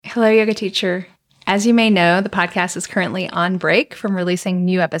Hello, yoga teacher. As you may know, the podcast is currently on break from releasing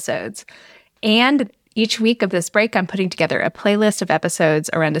new episodes. And each week of this break, I'm putting together a playlist of episodes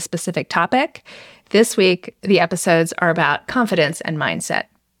around a specific topic. This week, the episodes are about confidence and mindset.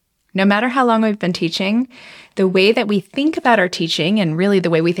 No matter how long we've been teaching, the way that we think about our teaching and really the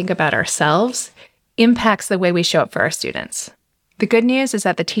way we think about ourselves impacts the way we show up for our students. The good news is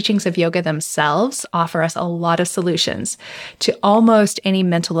that the teachings of yoga themselves offer us a lot of solutions to almost any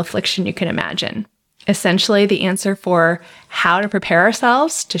mental affliction you can imagine. Essentially, the answer for how to prepare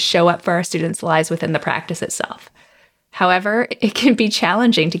ourselves to show up for our students lies within the practice itself. However, it can be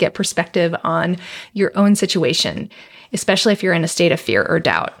challenging to get perspective on your own situation, especially if you're in a state of fear or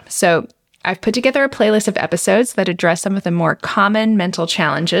doubt. So I've put together a playlist of episodes that address some of the more common mental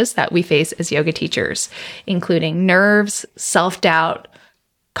challenges that we face as yoga teachers, including nerves, self-doubt,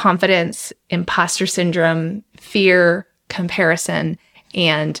 confidence, imposter syndrome, fear, comparison,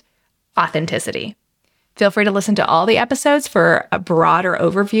 and authenticity. Feel free to listen to all the episodes for a broader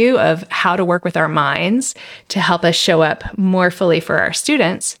overview of how to work with our minds to help us show up more fully for our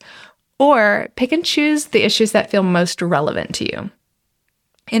students, or pick and choose the issues that feel most relevant to you.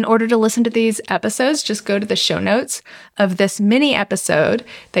 In order to listen to these episodes, just go to the show notes of this mini episode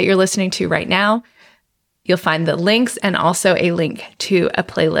that you're listening to right now. You'll find the links and also a link to a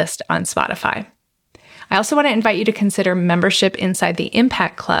playlist on Spotify. I also want to invite you to consider membership inside the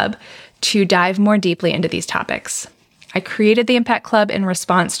Impact Club to dive more deeply into these topics. I created the Impact Club in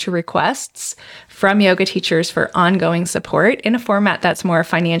response to requests from yoga teachers for ongoing support in a format that's more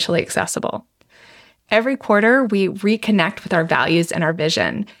financially accessible. Every quarter, we reconnect with our values and our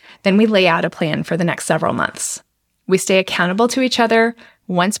vision. Then we lay out a plan for the next several months. We stay accountable to each other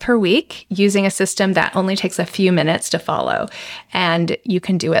once per week using a system that only takes a few minutes to follow. And you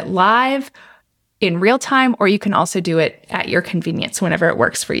can do it live in real time, or you can also do it at your convenience whenever it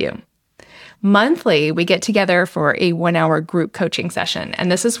works for you. Monthly, we get together for a 1-hour group coaching session. And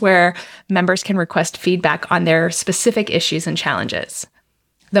this is where members can request feedback on their specific issues and challenges.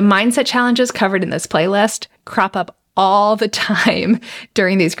 The mindset challenges covered in this playlist crop up all the time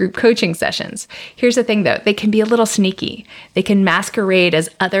during these group coaching sessions. Here's the thing though, they can be a little sneaky. They can masquerade as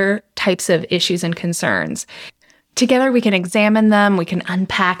other types of issues and concerns. Together we can examine them, we can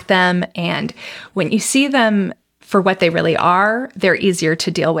unpack them, and when you see them for what they really are, they're easier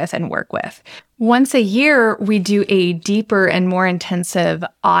to deal with and work with. Once a year, we do a deeper and more intensive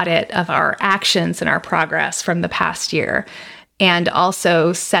audit of our actions and our progress from the past year, and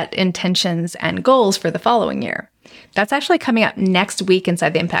also set intentions and goals for the following year. That's actually coming up next week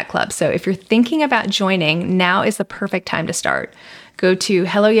inside the Impact Club. So if you're thinking about joining, now is the perfect time to start. Go to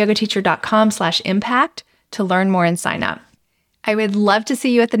helloyogateacher.com/impact to learn more and sign up. I would love to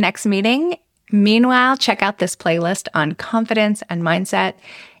see you at the next meeting. Meanwhile, check out this playlist on confidence and mindset,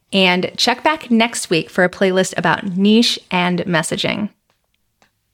 and check back next week for a playlist about niche and messaging.